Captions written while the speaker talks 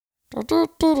Tequila.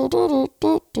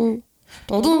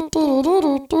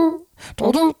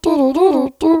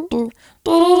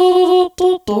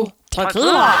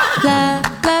 La,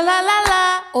 la, la, la,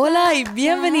 la. Hola y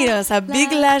bienvenidos a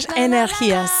Big Lash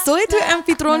Energía. Soy tu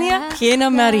anfitriona, Gina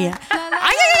Maria. Ay,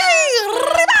 ay, ay,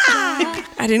 arriba!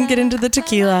 I didn't get into the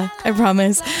tequila, I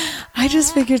promise. I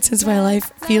just figured since my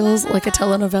life feels like a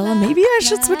telenovela, maybe I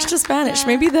should switch to Spanish.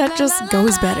 Maybe that just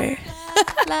goes better.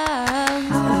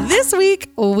 This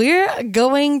week, we're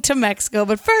going to Mexico.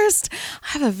 But first, I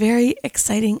have a very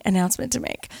exciting announcement to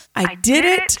make. I did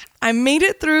it. I made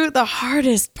it through the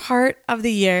hardest part of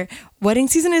the year. Wedding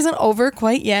season isn't over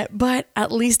quite yet, but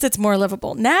at least it's more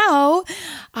livable. Now,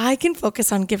 I can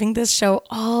focus on giving this show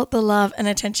all the love and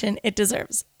attention it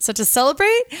deserves. So to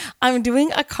celebrate, I'm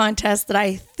doing a contest that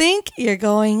I think you're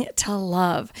going to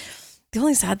love. The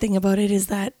only sad thing about it is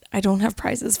that I don't have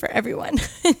prizes for everyone.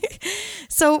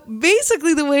 So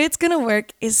basically the way it's going to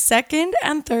work is second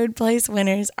and third place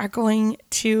winners are going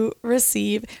to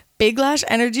receive Big Lash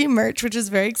Energy merch, which is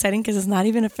very exciting because it's not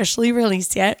even officially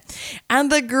released yet.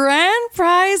 And the grand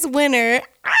prize winner,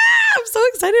 I'm so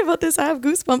excited about this. I have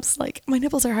goosebumps. Like my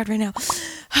nipples are hard right now.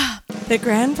 The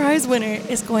grand prize winner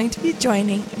is going to be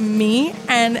joining me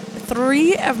and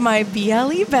 3 of my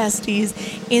BLE besties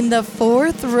in the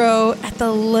 4th row at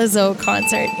the Lizzo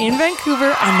concert in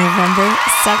Vancouver on November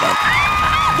 7th.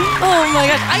 Oh my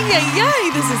gosh. Ay, ay,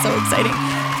 ay. This is so exciting.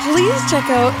 Please check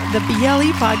out the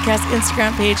BLE Podcast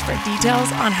Instagram page for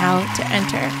details on how to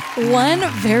enter. One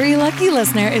very lucky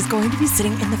listener is going to be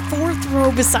sitting in the 4th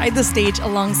row beside the stage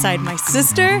alongside my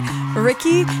sister,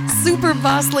 Ricky, super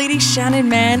boss lady Shannon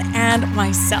Mann, and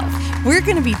myself. We're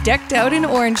going to be decked out in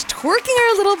orange, twerking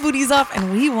our little booties off,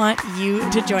 and we want you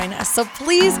to join us. So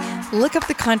please look up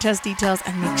the contest details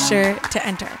and make sure to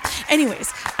enter.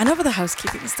 Anyways, enough of the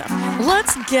housekeeping stuff.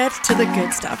 Let's get to the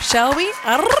good stuff, shall we?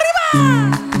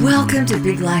 Arriba! Welcome to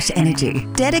Big Lash Energy,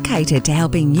 dedicated to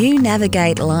helping you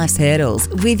navigate life's hurdles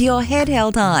with your head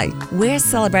held high. We're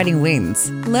celebrating wins,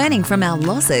 learning from our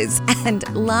losses, and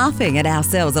laughing at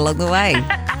ourselves along the way.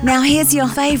 Now here's your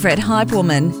favourite hype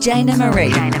woman, Jana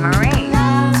Marie.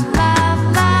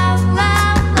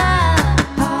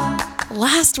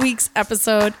 Last week's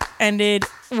episode ended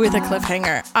with a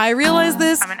cliffhanger. I realized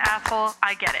this. I'm an asshole.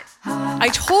 I get it. I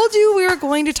told you we were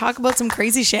going to talk about some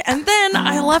crazy shit, and then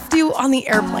I left you on the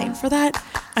airplane. For that,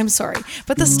 I'm sorry.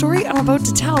 But the story I'm about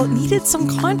to tell needed some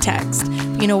context.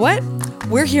 But you know what?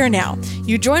 We're here now.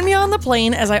 You joined me on the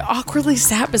plane as I awkwardly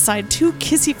sat beside 2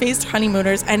 kissy-faced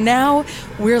honeymooners, and now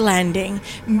we're landing.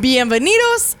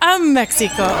 Bienvenidos a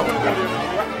Mexico.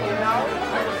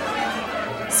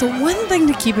 So one thing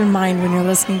to keep in mind when you're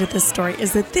listening to this story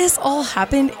is that this all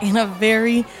happened in a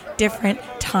very different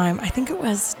time. I think it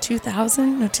was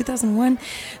 2001.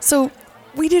 So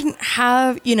we didn't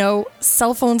have,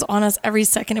 cell phones on us every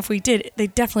second. If we did, they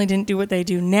definitely didn't do what they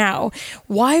do now.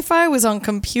 Wi-Fi was on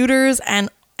computers and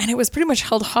it was pretty much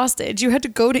held hostage. You had to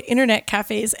go to internet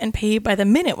cafes and pay by the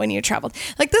minute when you traveled.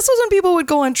 Like this was when people would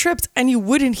go on trips and you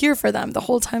wouldn't hear from them the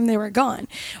whole time they were gone.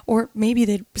 Or maybe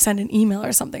they'd send an email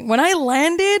or something. When I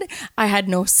landed, I had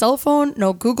no cell phone,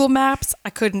 no Google Maps.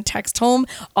 I couldn't text home.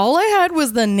 All I had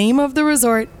was the name of the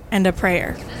resort and a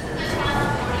prayer.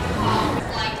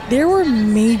 There were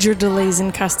major delays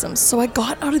in customs, so I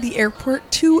got out of the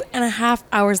airport 2.5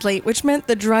 hours late, which meant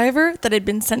the driver that had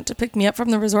been sent to pick me up from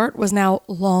the resort was now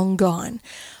long gone.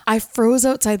 I froze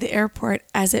outside the airport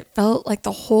as it felt like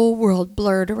the whole world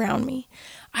blurred around me.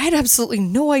 I had absolutely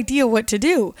no idea what to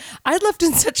do. I'd left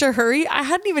in such a hurry, I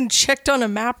hadn't even checked on a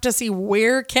map to see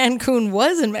where Cancun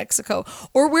was in Mexico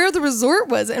or where the resort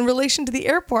was in relation to the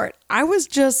airport. I was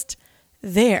just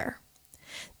there.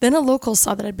 Then a local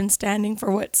saw that I'd been standing for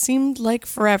what seemed like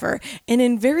forever, and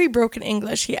in very broken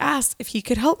English, he asked if he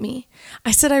could help me.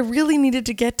 I said I really needed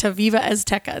to get to Viva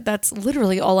Azteca. That's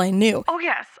literally all I knew. Oh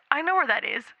yes, I know where that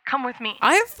is. Come with me.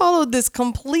 I followed this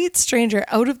complete stranger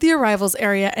out of the arrivals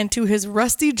area and to his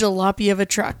rusty jalopy of a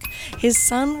truck. His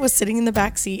son was sitting in the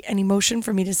back seat and he motioned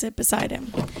for me to sit beside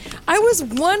him. I was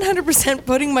 100%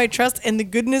 putting my trust in the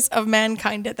goodness of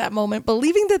mankind at that moment,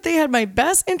 believing that they had my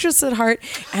best interests at heart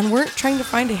and weren't trying to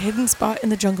find a hidden spot in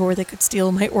the jungle where they could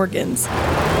steal my organs.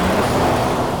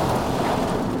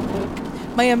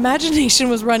 My imagination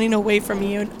was running away from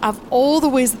me of all the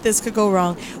ways that this could go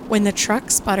wrong when the truck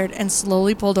sputtered and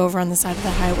slowly pulled over on the side of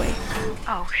the highway.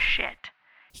 Oh, shit.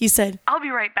 He said, I'll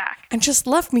be right back. And just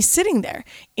left me sitting there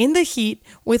in the heat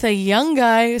with a young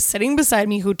guy sitting beside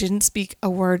me who didn't speak a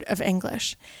word of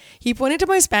English. He pointed to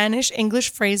my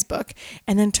Spanish-English phrase book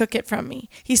and then took it from me.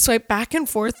 He swiped back and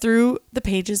forth through the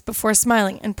pages before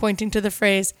smiling and pointing to the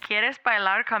phrase, ¿Quieres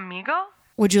bailar conmigo?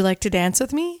 Would you like to dance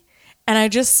with me? And I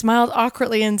just smiled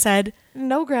awkwardly and said,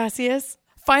 "No, gracias."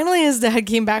 Finally, his dad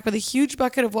came back with a huge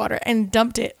bucket of water and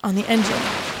dumped it on the engine.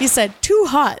 He said, "Too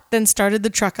hot," then started the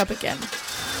truck up again.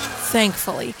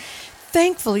 Thankfully,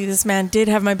 this man did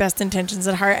have my best intentions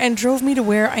at heart and drove me to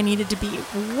where I needed to be.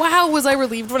 Wow, was I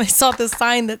relieved when I saw the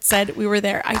sign that said we were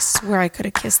there. I swear I could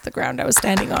have kissed the ground I was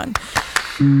standing on.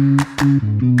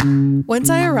 Once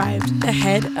I arrived, the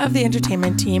head of the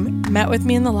entertainment team met with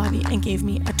me in the lobby and gave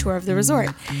me a tour of the resort.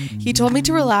 He told me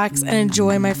to relax and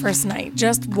enjoy my first night,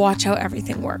 just watch how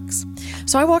everything works.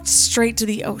 So I walked straight to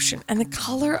the ocean, and the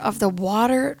color of the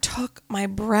water took my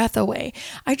breath away.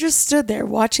 I just stood there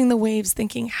watching the waves,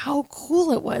 thinking how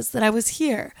cool it was that I was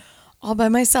here, all by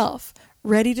myself,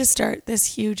 ready to start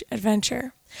this huge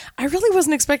adventure. I really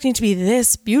wasn't expecting it to be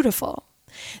this beautiful.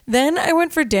 Then I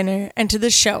went for dinner and to the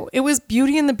show. It was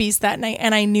Beauty and the Beast that night,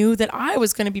 and I knew that I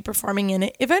was going to be performing in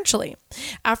it eventually.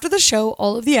 After the show,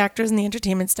 all of the actors and the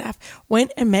entertainment staff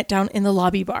went and met down in the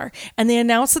lobby bar, and they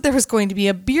announced that there was going to be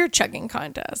a beer chugging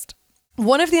contest.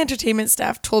 One of the entertainment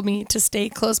staff told me to stay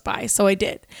close by, so I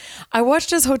did. I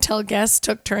watched as hotel guests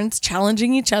took turns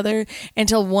challenging each other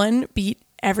until one beat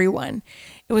everyone.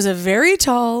 It was a very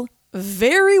tall,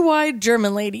 very wide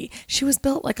German lady. She was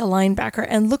built like a linebacker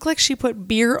and looked like she put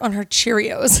beer on her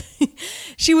Cheerios.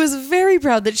 She was very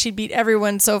proud that she beat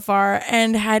everyone so far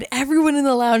and had everyone in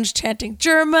the lounge chanting,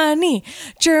 "Germany,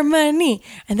 Germany."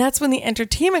 And that's when the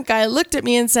entertainment guy looked at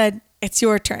me and said, "It's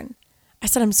your turn." I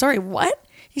said, "I'm sorry, what?"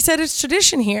 He said, "It's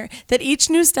tradition here that each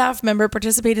new staff member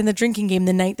participate in the drinking game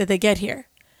the night that they get here."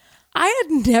 I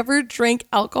had never drank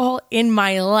alcohol in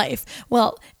my life.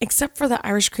 Well, except for the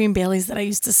Irish cream Baileys that I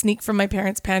used to sneak from my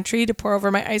parents' pantry to pour over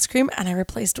my ice cream, and I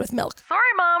replaced with milk. Sorry,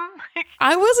 Mom.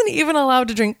 I wasn't even allowed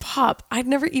to drink pop. I'd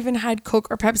never even had Coke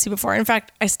or Pepsi before. In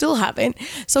fact, I still haven't.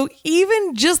 So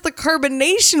even just the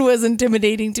carbonation was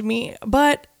intimidating to me.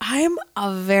 But I'm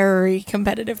a very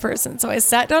competitive person. So I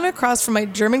sat down across from my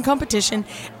German competition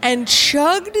and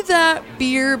chugged that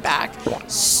beer back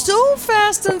so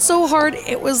fast and so hard,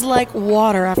 it was like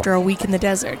water after a week in the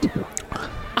desert.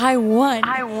 I won.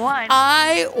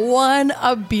 I won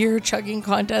a beer chugging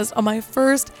contest on my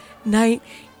first night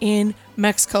in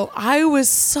Mexico. I was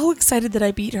so excited that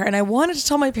I beat her, and I wanted to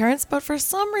tell my parents, but for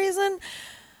some reason,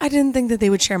 I didn't think that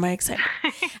they would share my excitement.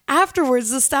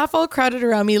 Afterwards, the staff all crowded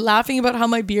around me, laughing about how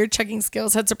my beer chugging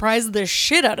skills had surprised the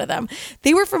shit out of them.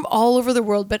 They were from all over the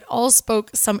world, but all spoke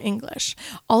some English.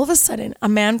 All of a sudden, a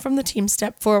man from the team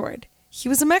stepped forward. He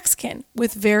was a Mexican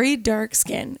with very dark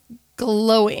skin,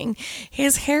 glowing,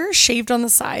 his hair shaved on the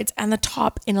sides and the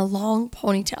top in a long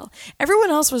ponytail. Everyone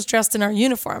else was dressed in our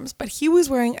uniforms, but he was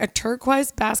wearing a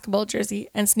turquoise basketball jersey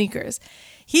and sneakers.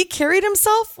 He carried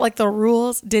himself like the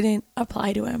rules didn't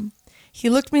apply to him. He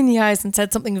looked me in the eyes and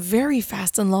said something very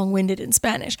fast and long-winded in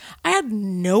Spanish. I had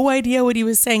no idea what he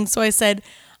was saying, so I said,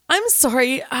 "I'm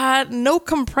sorry, no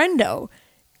comprendo."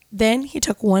 Then he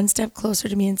took one step closer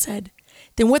to me and said,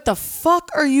 "Then what the fuck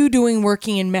are you doing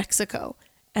working in Mexico?"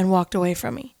 and walked away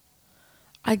from me.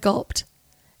 I gulped.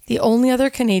 The only other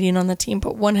Canadian on the team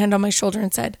put one hand on my shoulder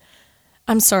and said,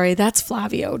 "I'm sorry, that's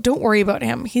Flavio. Don't worry about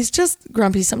him. He's just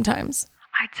grumpy sometimes."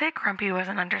 I'd say grumpy was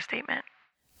an understatement.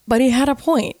 But he had a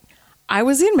point. I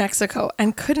was in Mexico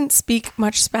and couldn't speak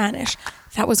much Spanish.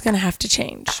 That was going to have to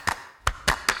change.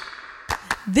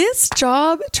 This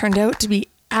job turned out to be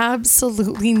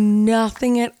absolutely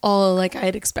nothing at all like I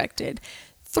had expected.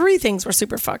 3 things were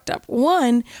super fucked up.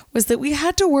 One was that we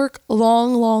had to work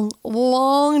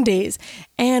long days,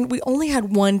 and we only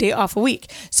had 1 day off a week.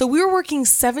 So we were working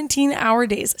 17-hour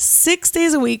days, 6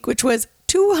 days a week, which was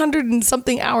 200 and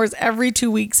something hours every 2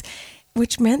 weeks,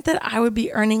 which meant that I would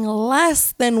be earning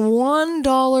less than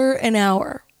 $1 an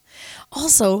hour.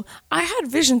 Also, I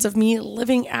had visions of me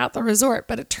living at the resort,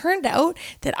 but it turned out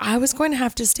that I was going to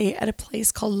have to stay at a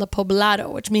place called La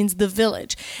Poblado, which means the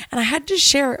village. And I had to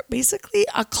share basically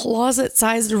a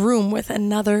closet-sized room with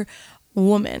another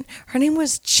woman. Her name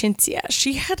was Cinzia.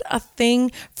 She had a thing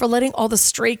for letting all the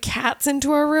stray cats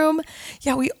into our room.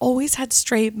 Yeah, we always had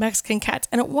stray Mexican cats.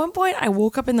 And at one point, I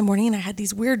woke up in the morning and I had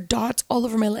these weird dots all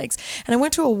over my legs. And I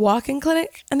went to a walk-in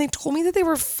clinic and they told me that they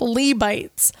were flea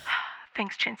bites.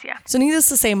 Thanks, Cinzia. So needless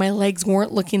to say, my legs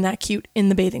weren't looking that cute in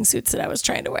the bathing suits that I was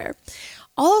trying to wear.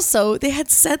 Also, they had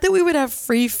said that we would have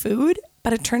free food,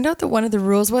 but it turned out that one of the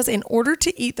rules was in order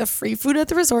to eat the free food at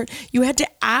the resort, you had to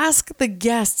ask the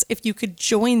guests if you could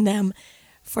join them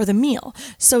for the meal.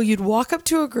 So you'd walk up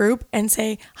to a group and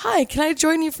say, "Hi, can I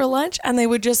join you for lunch?" And they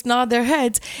would just nod their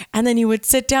heads. And then you would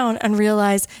sit down and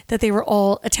realize that they were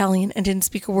all Italian and didn't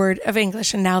speak a word of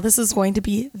English. And now this is going to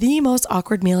be the most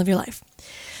awkward meal of your life.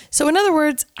 So in other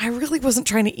words, I really wasn't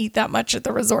trying to eat that much at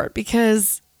the resort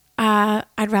because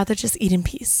I'd rather just eat in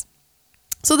peace.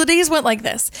 So the days went like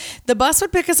this. The bus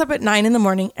would pick us up at 9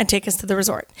 a.m. and take us to the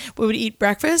resort. We would eat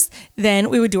breakfast,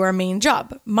 then we would do our main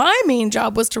job. My main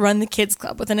job was to run the kids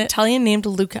club with an Italian named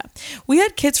Luca. We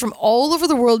had kids from all over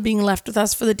the world being left with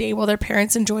us for the day while their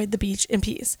parents enjoyed the beach in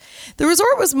peace. The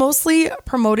resort was mostly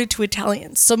promoted to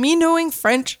Italians, so me knowing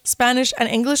French, Spanish, and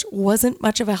English wasn't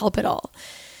much of a help at all.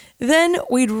 Then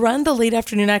we'd run the late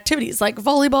afternoon activities like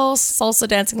volleyball, salsa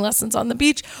dancing lessons on the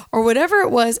beach, or whatever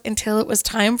it was until it was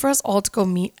time for us all to go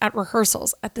meet at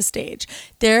rehearsals at the stage.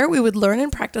 There, we would learn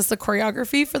and practice the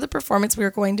choreography for the performance we were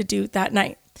going to do that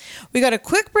night. We got a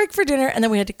quick break for dinner and then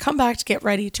we had to come back to get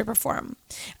ready to perform.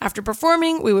 After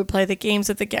performing, we would play the games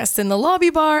with the guests in the lobby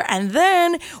bar, and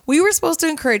then we were supposed to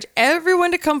encourage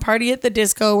everyone to come party at the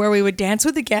disco where we would dance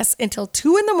with the guests until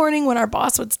 2 a.m. when our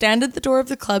boss would stand at the door of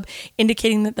the club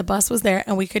indicating that the bus was there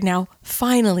and we could now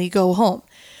finally go home.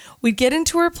 We'd get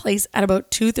into our place at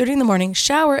about 2:30 in the morning,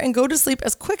 shower, and go to sleep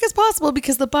as quick as possible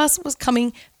because the bus was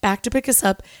coming back to pick us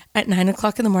up at 9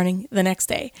 o'clock in the morning the next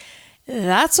day.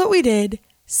 That's what we did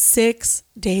 6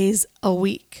 days a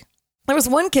week. There was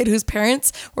one kid whose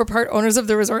parents were part owners of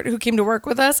the resort who came to work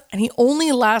with us, and he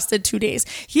only lasted 2 days.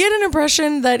 He had an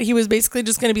impression that he was basically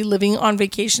just going to be living on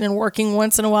vacation and working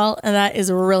once in a while, and that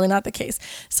is really not the case.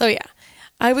 So yeah,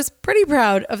 I was pretty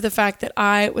proud of the fact that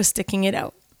I was sticking it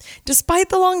out. Despite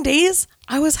the long days,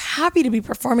 I was happy to be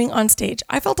performing on stage.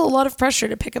 I felt a lot of pressure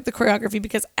to pick up the choreography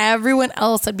because everyone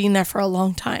else had been there for a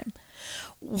long time.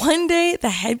 One day, the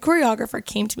head choreographer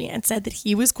came to me and said that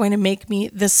he was going to make me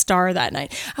the star that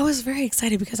night. I was very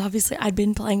excited because obviously I'd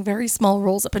been playing very small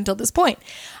roles up until this point.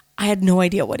 I had no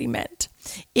idea what he meant.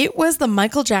 It was the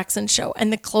Michael Jackson show,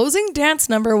 and the closing dance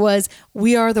number was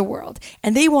We Are the World,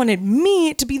 and they wanted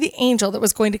me to be the angel that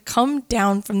was going to come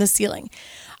down from the ceiling.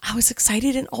 I was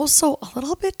excited and also a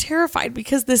little bit terrified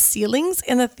because the ceilings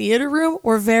in the theater room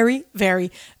were very,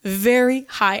 very, very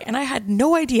high, and I had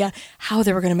no idea how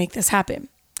they were going to make this happen.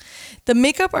 The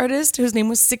makeup artist, whose name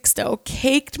was Sixto,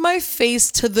 caked my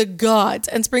face to the gods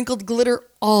and sprinkled glitter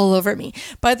all over me.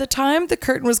 By the time the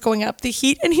curtain was going up, the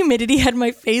heat and humidity had my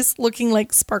face looking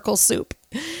like sparkle soup.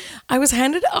 I was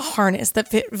handed a harness that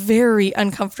fit very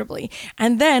uncomfortably,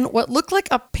 and then what looked like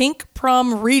a pink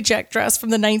prom reject dress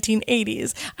from the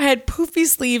 1980s. I had poofy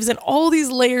sleeves and all these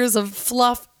layers of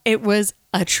fluff. It was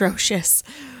atrocious.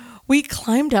 We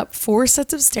climbed up 4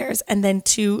 sets of stairs and then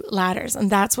 2 ladders, and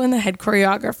that's when the head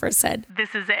choreographer said,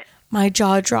 "This is it." My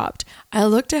jaw dropped. I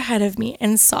looked ahead of me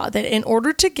and saw that in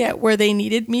order to get where they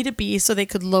needed me to be so they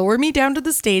could lower me down to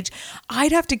the stage,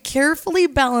 I'd have to carefully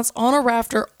balance on a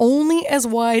rafter only as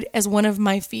wide as one of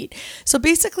my feet. So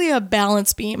basically a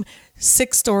balance beam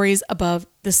 6 stories above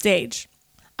the stage.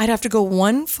 I'd have to go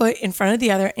 1 foot in front of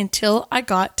the other until I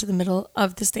got to the middle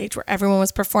of the stage where everyone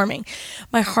was performing.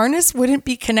 My harness wouldn't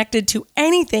be connected to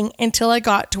anything until I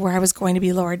got to where I was going to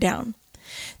be lowered down.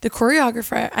 The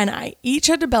choreographer and I each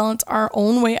had to balance our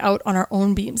own way out on our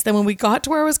own beams. Then when we got to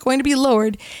where I was going to be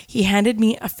lowered, he handed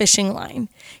me a fishing line.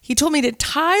 He told me to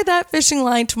tie that fishing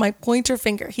line to my pointer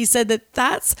finger. He said that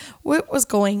that's what was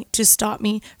going to stop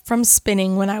me from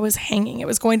spinning when I was hanging. It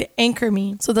was going to anchor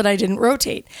me so that I didn't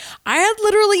rotate. I had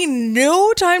literally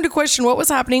no time to question what was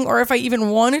happening or if I even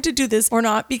wanted to do this or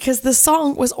not because the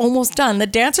song was almost done. The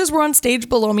dancers were on stage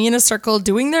below me in a circle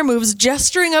doing their moves,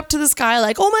 gesturing up to the sky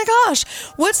like, oh my gosh,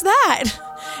 what's that?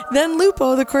 Then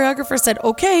Lupo, the choreographer, said,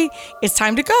 okay, it's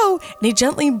time to go. And he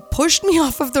gently pushed me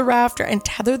off of the rafter and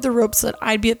tethered the rope so that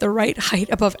I'd be at the right height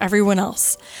above everyone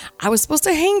else. I was supposed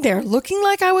to hang there, looking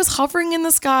like I was hovering in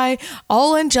the sky,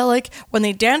 all angelic, when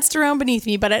they danced around beneath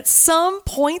me. But at some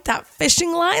point, that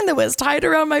fishing line that was tied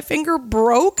around my finger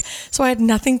broke, so I had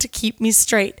nothing to keep me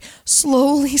straight.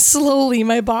 Slowly,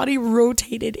 my body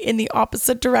rotated in the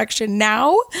opposite direction.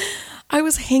 Now, I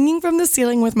was hanging from the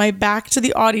ceiling with my back to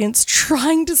the audience,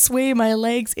 trying to sway my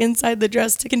legs inside the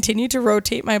dress to continue to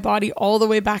rotate my body all the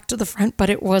way back to the front, but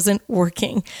it wasn't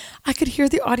working. I could hear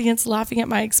the audience laughing at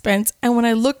my expense, and when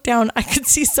I looked down, I could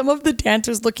see some of the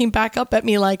dancers looking back up at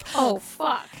me like, oh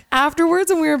fuck.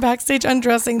 Afterwards, when we were backstage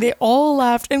undressing, they all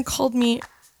laughed and called me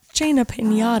Jaina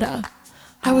Pinata.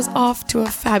 I was off to a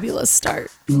fabulous start.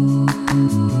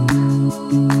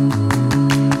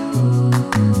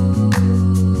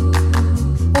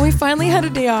 When we finally had a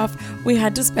day off, we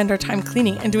had to spend our time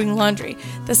cleaning and doing laundry.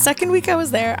 The second week I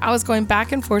was there, I was going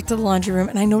back and forth to the laundry room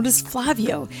and I noticed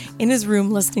Flavio in his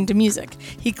room listening to music.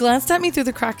 He glanced at me through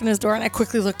the crack in his door and I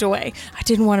quickly looked away. I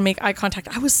didn't want to make eye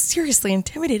contact. I was seriously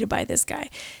intimidated by this guy.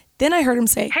 Then I heard him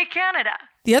say, "Hey, Canada."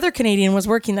 The other Canadian was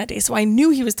working that day, so I knew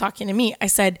he was talking to me. I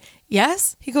said,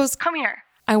 yes? He goes, "Come here."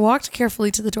 I walked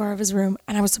carefully to the door of his room,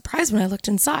 and I was surprised when I looked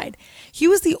inside. He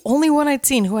was the only one I'd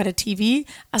seen who had a TV,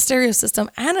 a stereo system,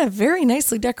 and a very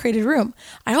nicely decorated room.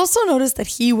 I also noticed that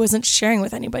he wasn't sharing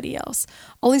with anybody else.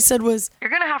 All he said was, "You're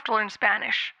going to have to learn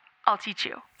Spanish. I'll teach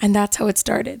you." And that's how it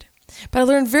started. But I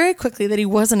learned very quickly that he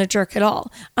wasn't a jerk at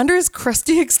all. Under his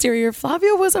crusty exterior,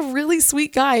 Flavio was a really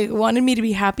sweet guy who wanted me to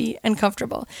be happy and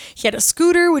comfortable. He had a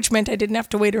scooter, which meant I didn't have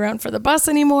to wait around for the bus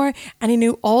anymore, and he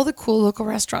knew all the cool local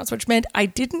restaurants, which meant I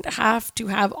didn't have to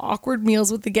have awkward meals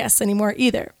with the guests anymore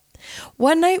either.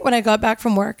 One night when I got back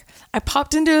from work, I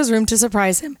popped into his room to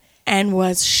surprise him and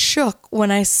was shook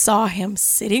when I saw him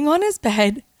sitting on his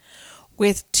bed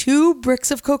with 2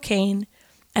 bricks of cocaine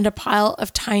and a pile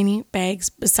of tiny bags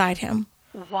beside him.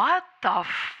 What the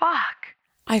fuck?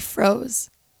 I froze.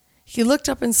 He looked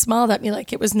up and smiled at me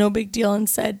like it was no big deal and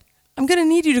said, "I'm going to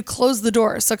need you to close the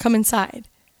door, so come inside."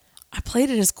 I played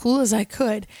it as cool as I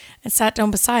could and sat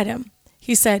down beside him.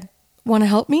 He said, "Want to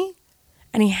help me?"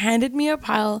 And he handed me a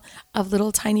pile of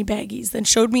little tiny baggies, then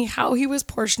showed me how he was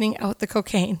portioning out the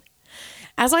cocaine.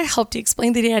 As I helped, he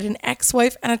explained that he had an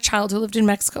ex-wife and a child who lived in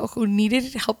Mexico who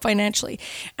needed help financially,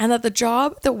 and that the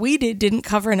job that we did didn't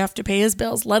cover enough to pay his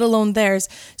bills, let alone theirs,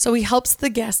 so he helps the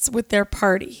guests with their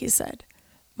party, he said.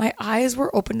 My eyes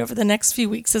were opened over the next few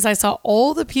weeks as I saw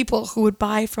all the people who would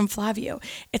buy from Flavio.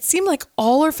 It seemed like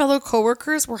all our fellow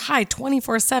coworkers were high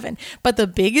 24/7, but the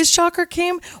biggest shocker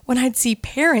came when I'd see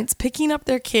parents picking up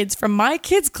their kids from my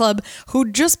kids club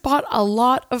who'd just bought a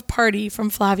lot of party from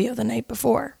Flavio the night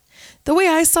before. The way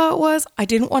I saw it was, I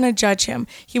didn't want to judge him.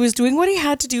 He was doing what he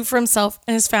had to do for himself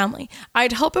and his family.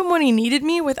 I'd help him when he needed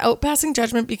me without passing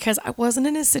judgment because I wasn't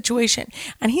in his situation.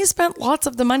 And he spent lots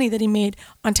of the money that he made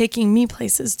on taking me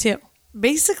places too.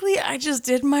 Basically, I just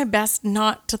did my best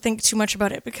not to think too much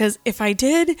about it because if I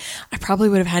did, I probably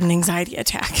would have had an anxiety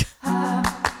attack.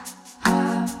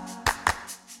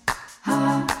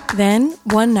 Then,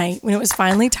 one night, when it was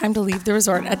finally time to leave the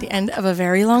resort at the end of a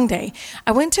very long day,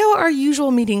 I went to our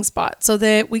usual meeting spot so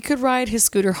that we could ride his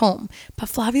scooter home, but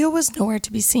Flavio was nowhere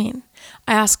to be seen.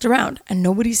 I asked around, and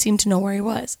nobody seemed to know where he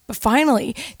was. But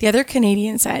finally, the other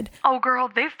Canadian said, "Oh, girl,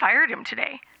 they fired him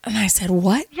today." And I said,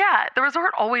 "What?" "Yeah, the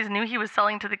resort always knew he was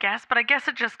selling to the guests, but I guess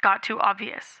it just got too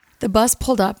obvious." The bus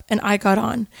pulled up and I got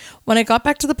on. When I got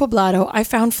back to the poblado, I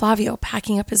found Flavio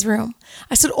packing up his room.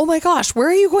 I said, "Oh my gosh, where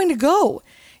are you going to go?"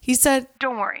 He said,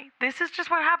 "Don't worry, this is just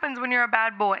what happens when you're a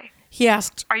bad boy." He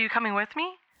asked, "Are you coming with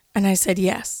me?" And I said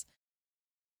yes.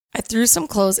 I threw some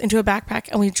clothes into a backpack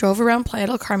and we drove around Playa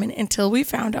del Carmen until we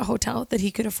found a hotel that he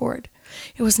could afford.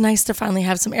 It was nice to finally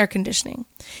have some air conditioning.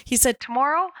 He said,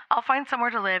 "Tomorrow, I'll find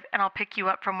somewhere to live and I'll pick you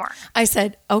up from work." I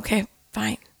said, "Okay,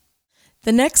 fine."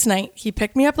 The next night, he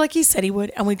picked me up like he said he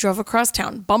would, and we drove across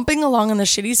town, bumping along on the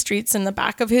shitty streets in the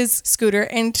back of his scooter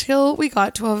until we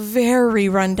got to a very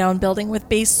rundown building with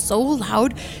bass so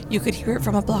loud you could hear it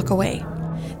from a block away.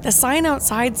 The sign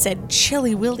outside said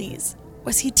Chili Willy's.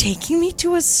 Was he taking me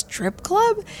to a strip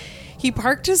club? He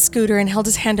parked his scooter and held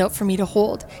his hand out for me to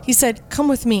hold. He said, "Come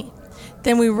with me."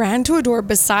 Then we ran to a door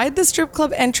beside the strip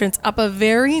club entrance up a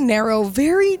very narrow,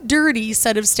 very dirty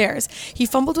set of stairs. He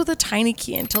fumbled with a tiny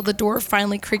key until the door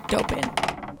finally creaked open.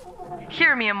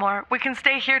 "Here, mi amor, we can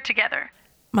stay here together."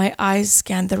 My eyes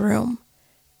scanned the room.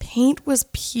 Paint was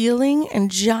peeling and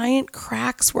giant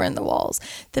cracks were in the walls.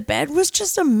 The bed was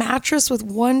just a mattress with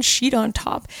one sheet on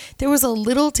top. There was a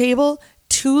little table,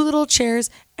 2 little chairs,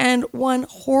 and one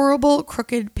horrible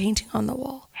crooked painting on the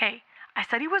wall. Hey, I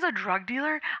said he was a drug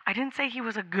dealer. I didn't say he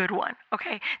was a good one,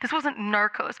 okay? This wasn't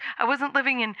Narcos. I wasn't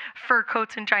living in fur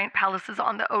coats and giant palaces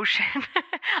on the ocean,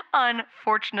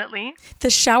 unfortunately. The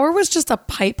shower was just a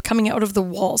pipe coming out of the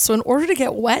wall, so in order to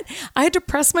get wet, I had to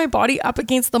press my body up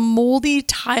against the moldy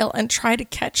tile and try to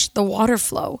catch the water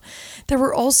flow. There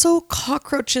were also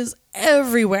cockroaches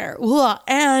everywhere. Ugh.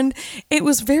 And it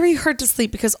was very hard to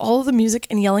sleep because all of the music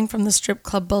and yelling from the strip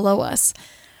club below us.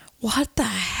 What the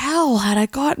hell had I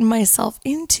gotten myself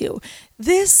into?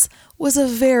 This was a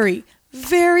very,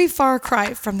 very far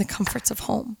cry from the comforts of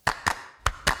home.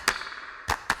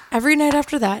 Every night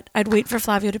after that, I'd wait for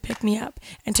Flavio to pick me up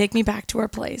and take me back to our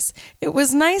place. It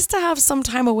was nice to have some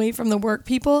time away from the work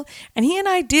people, and he and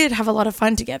I did have a lot of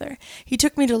fun together. He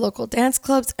took me to local dance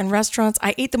clubs and restaurants.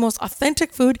 I ate the most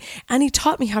authentic food, and he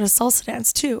taught me how to salsa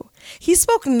dance too. He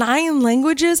spoke 9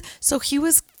 languages, so he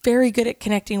was very good at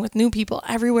connecting with new people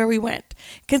everywhere we went.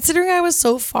 Considering I was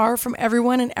so far from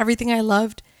everyone and everything I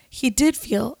loved, he did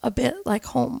feel a bit like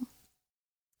home.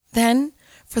 Then,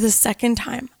 for the second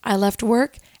time, I left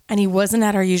work and he wasn't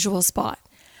at our usual spot.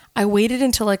 I waited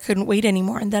until I couldn't wait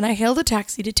anymore, and then I hailed a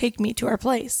taxi to take me to our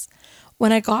place.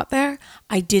 When I got there,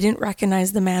 I didn't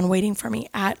recognize the man waiting for me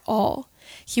at all.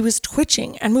 He was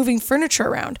twitching and moving furniture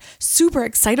around, super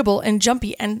excitable and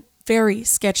jumpy and very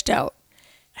sketched out.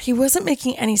 He wasn't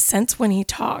making any sense when he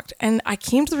talked, and I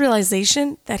came to the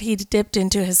realization that he'd dipped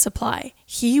into his supply.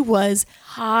 He was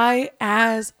high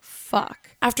as fuck.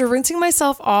 After rinsing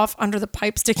myself off under the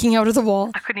pipe sticking out of the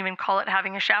wall, I couldn't even call it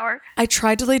having a shower. I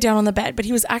tried to lay down on the bed, but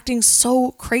he was acting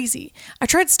so crazy. I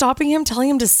tried stopping him, telling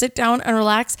him to sit down and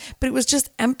relax, but it was just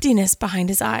emptiness behind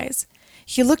his eyes.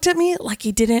 He looked at me like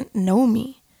he didn't know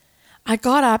me. I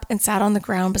got up and sat on the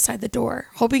ground beside the door,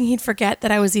 hoping he'd forget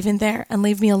that I was even there and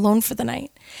leave me alone for the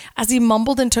night. As he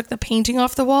mumbled and took the painting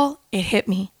off the wall, it hit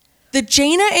me. The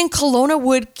Jaina in Kelowna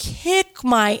would kick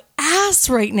my ass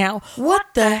right now. What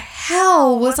the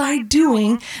hell was I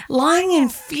doing lying in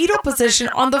fetal position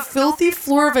on the filthy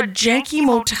floor of a janky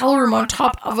motel room on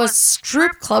top of a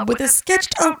strip club with a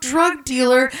sketched out drug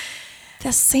dealer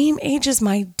the same age as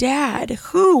my dad?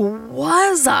 Who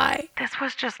was I? This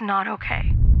was just not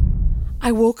okay.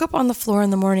 I woke up on the floor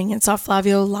in the morning and saw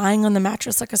Flavio lying on the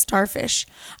mattress like a starfish.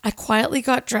 I quietly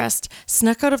got dressed,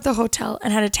 snuck out of the hotel,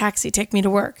 and had a taxi take me to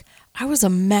work. I was a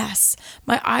mess.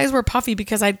 My eyes were puffy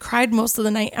because I'd cried most of the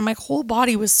night, and my whole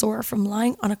body was sore from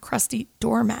lying on a crusty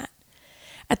doormat.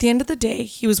 At the end of the day,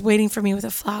 he was waiting for me with a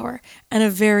flower and a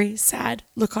very sad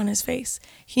look on his face.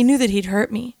 He knew that he'd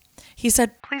hurt me. He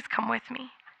said, "Please come with me.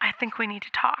 I think we need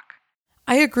to talk."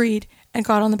 I agreed and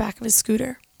got on the back of his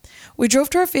scooter. We drove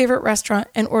to our favorite restaurant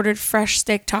and ordered fresh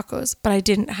steak tacos, but I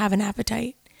didn't have an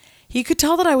appetite. He could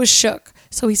tell that I was shook,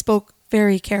 so he spoke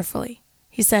very carefully.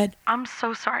 He said, "I'm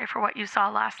so sorry for what you saw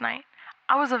last night.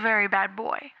 I was a very bad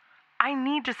boy. I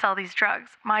need to sell these drugs.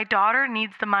 My daughter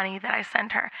needs the money that I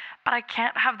send her, but I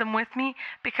can't have them with me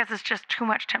because it's just too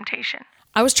much temptation."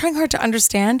 I was trying hard to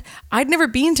understand. I'd never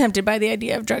been tempted by the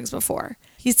idea of drugs before.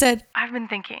 He said, "I've been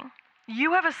thinking.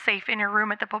 You have a safe in your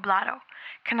room at the Poblado.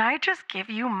 Can I just give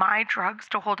you my drugs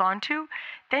to hold on to?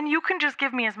 Then you can just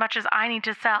give me as much as I need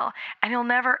to sell, and you'll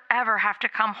never ever have to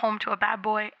come home to a bad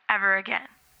boy ever again."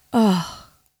 Oh,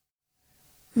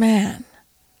 man.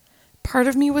 Part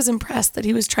of me was impressed that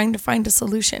he was trying to find a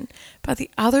solution, but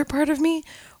the other part of me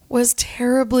was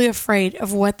terribly afraid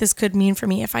of what this could mean for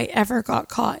me if I ever got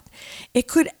caught. It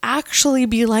could actually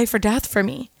be life or death for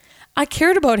me. I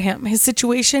cared about him, his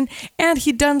situation, and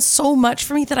he'd done so much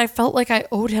for me that I felt like I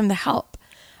owed him the help.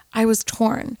 I was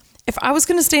torn. If I was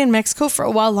going to stay in Mexico for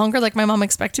a while longer like my mom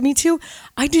expected me to,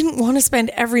 I didn't want to spend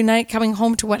every night coming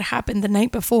home to what happened the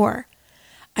night before.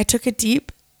 I took a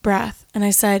deep breath and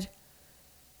I said,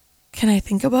 "Can I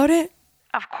think about it?"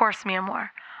 "Of course, mi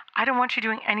amor. I don't want you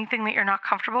doing anything that you're not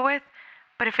comfortable with,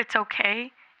 but if it's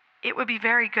okay, it would be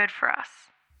very good for us."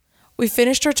 We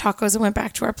finished our tacos and went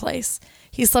back to our place.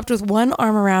 He slept with one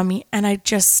arm around me and I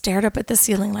just stared up at the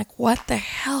ceiling like, what the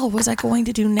hell was I going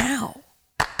to do now?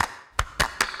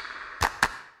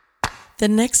 The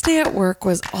next day at work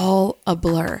was all a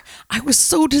blur. I was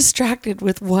so distracted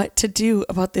with what to do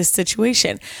about this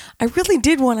situation. I really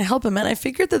did want to help him, and I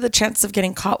figured that the chances of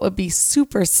getting caught would be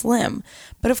super slim.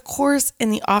 But of course, in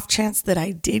the off chance that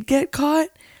I did get caught,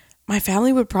 my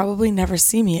family would probably never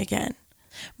see me again.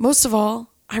 Most of all,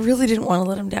 I really didn't want to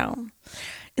let him down.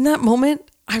 In that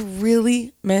moment, I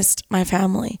really missed my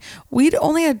family. We'd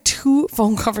only had 2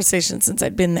 phone conversations since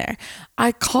I'd been there.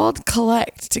 I called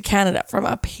collect to Canada from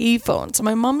a payphone, so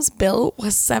my mom's bill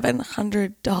was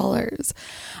 $700.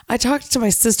 I talked to my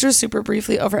sister super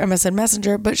briefly over MSN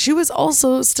Messenger, but she was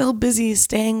also still busy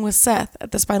staying with Seth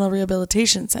at the Spinal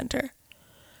Rehabilitation Center.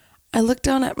 I looked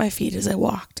down at my feet as I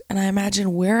walked, and I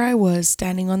imagined where I was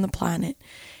standing on the planet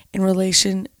in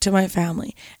relation to my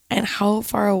family and how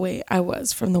far away I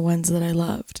was from the ones that I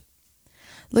loved.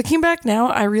 Looking back now,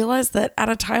 I realized that at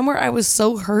a time where I was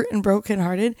so hurt and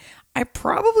brokenhearted, I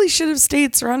probably should have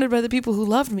stayed surrounded by the people who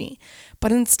loved me.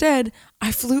 But instead,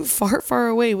 I flew far, far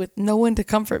away with no one to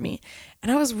comfort me.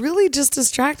 And I was really just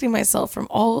distracting myself from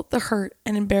all the hurt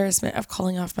and embarrassment of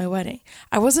calling off my wedding.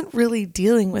 I wasn't really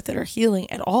dealing with it or healing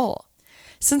at all.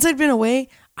 Since I'd been away,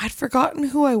 I'd forgotten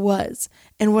who I was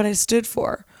and what I stood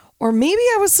for. Or maybe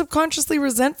I was subconsciously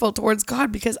resentful towards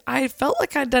God because I felt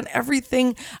like I'd done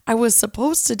everything I was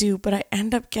supposed to do, but I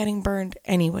end up getting burned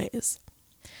anyways.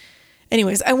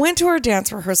 I went to our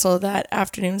dance rehearsal that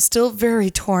afternoon, still very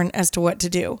torn as to what to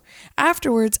do.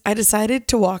 Afterwards, I decided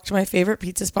to walk to my favorite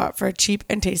pizza spot for a cheap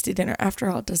and tasty dinner. After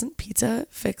all, doesn't pizza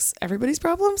fix everybody's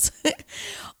problems?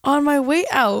 On my way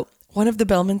out, one of the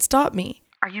bellmen stopped me.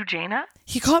 "Are you Jaina?"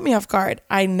 He caught me off guard.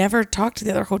 I never talked to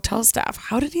the other hotel staff.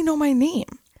 How did he know my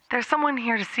name? "There's someone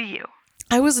here to see you."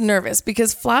 I was nervous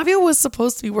because Flavio was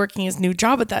supposed to be working his new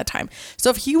job at that time. So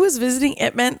if he was visiting,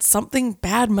 it meant something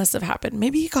bad must have happened.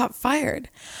 Maybe he got fired.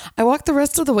 I walked the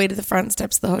rest of the way to the front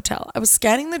steps of the hotel. I was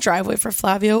scanning the driveway for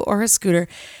Flavio or his scooter,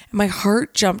 and my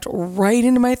heart jumped right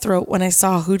into my throat when I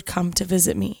saw who'd come to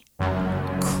visit me.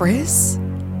 Chris?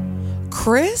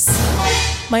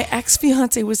 My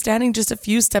ex-fiance was standing just a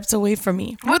few steps away from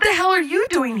me. What the hell are you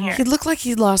doing here? He looked like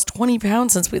he'd lost 20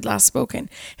 pounds since we'd last spoken.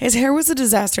 His hair was a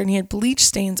disaster and he had bleach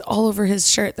stains all over his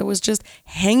shirt that was just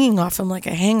hanging off him like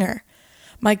a hanger.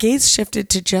 My gaze shifted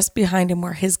to just behind him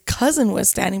where his cousin was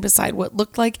standing beside what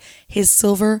looked like his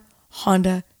silver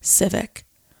Honda Civic.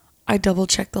 I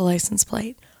double-checked the license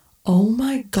plate. Oh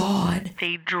my God.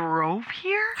 They drove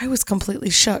here? I was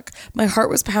completely shook. My heart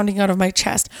was pounding out of my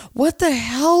chest. What the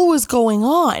hell was going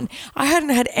on? I hadn't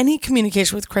had any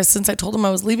communication with Chris since I told him I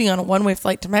was leaving on a one-way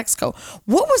flight to Mexico.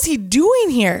 What was he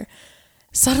doing here?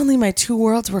 Suddenly, my two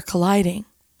worlds were colliding.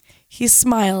 He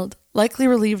smiled, likely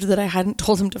relieved that I hadn't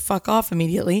told him to fuck off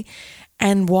immediately,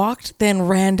 and walked, then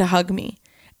ran to hug me.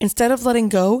 Instead of letting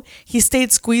go, he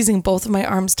stayed squeezing both of my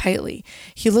arms tightly.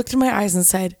 He looked in my eyes and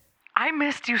said, I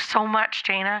missed you so much,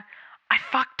 Jana. I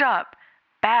fucked up.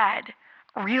 Bad.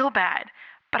 Real bad.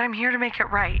 But I'm here to make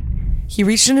it right. He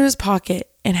reached into his pocket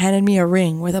and handed me a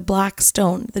ring with a black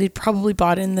stone that he'd probably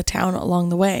bought in the town along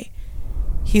the way.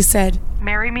 He said,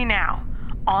 Marry me now,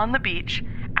 on the beach,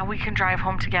 and we can drive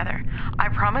home together. I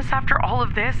promise after all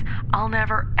of this, I'll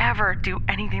never, ever do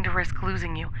anything to risk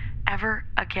losing you. Ever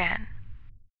again.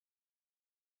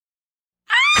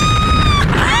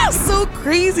 So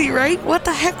crazy, right? What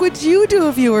the heck would you do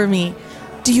if you were me?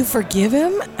 Do you forgive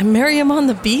him and marry him on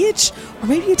the beach? Or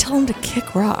maybe you tell him to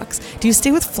kick rocks? Do you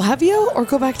stay with Flavio or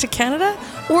go back to Canada?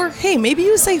 Or hey, maybe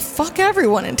you say fuck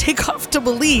everyone and take off to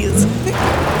Belize.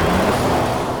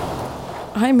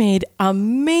 I made a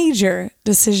major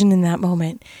decision in that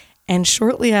moment. And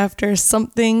shortly after,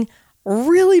 something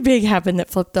really big happened that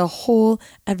flipped the whole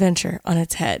adventure on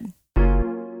its head.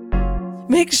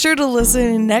 Make sure to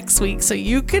listen next week so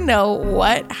you can know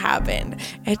what happened.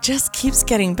 It just keeps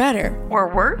getting better.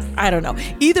 Or worse? I don't know.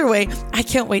 Either way, I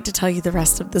can't wait to tell you the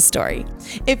rest of the story.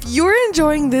 If you're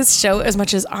enjoying this show as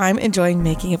much as I'm enjoying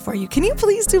making it for you, can you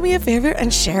please do me a favor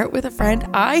and share it with a friend?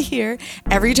 I hear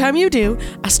every time you do,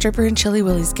 a stripper in Chili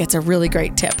Willy's gets a really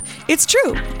great tip. It's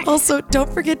true. Also,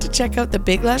 don't forget to check out the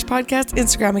Big Lash Podcast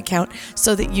Instagram account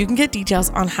so that you can get details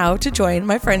on how to join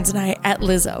my friends and I at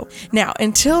Lizzo. Now,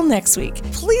 until next week,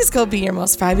 please go be your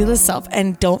most fabulous self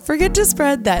and don't forget to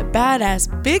spread that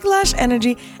badass Big Lash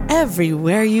energy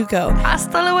everywhere you go.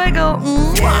 Hasta luego.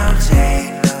 Mwah.